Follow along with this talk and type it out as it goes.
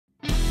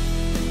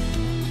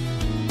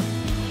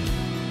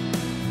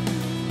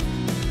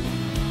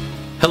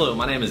Hello,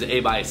 my name is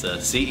Abe Isa,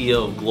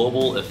 CEO of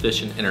Global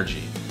Efficient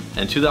Energy.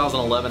 In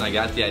 2011, I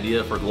got the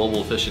idea for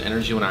Global Efficient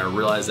Energy when I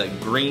realized that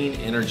green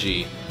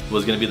energy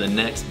was going to be the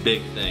next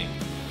big thing.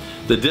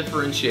 The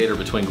differentiator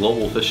between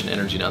Global Efficient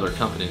Energy and other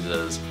companies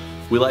is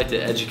we like to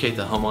educate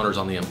the homeowners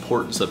on the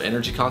importance of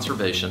energy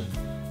conservation,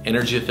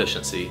 energy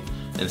efficiency,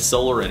 and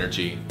solar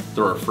energy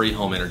through our free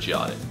home energy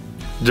audit.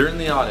 During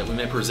the audit, we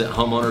may present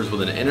homeowners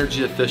with an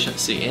energy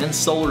efficiency and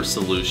solar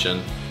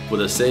solution with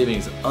a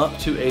savings up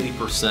to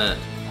 80%,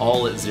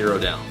 all at zero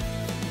down.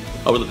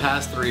 Over the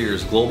past 3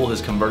 years, Global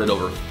has converted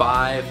over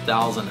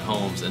 5,000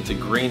 homes into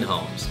green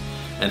homes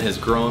and has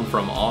grown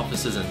from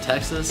offices in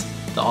Texas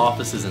to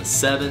offices in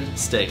 7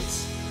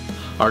 states.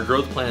 Our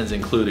growth plans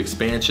include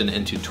expansion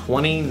into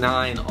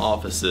 29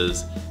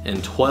 offices in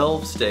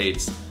 12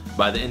 states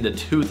by the end of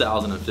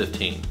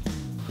 2015.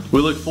 We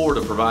look forward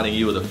to providing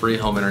you with a free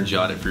home energy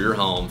audit for your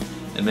home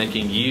and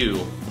making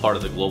you part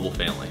of the Global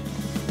family.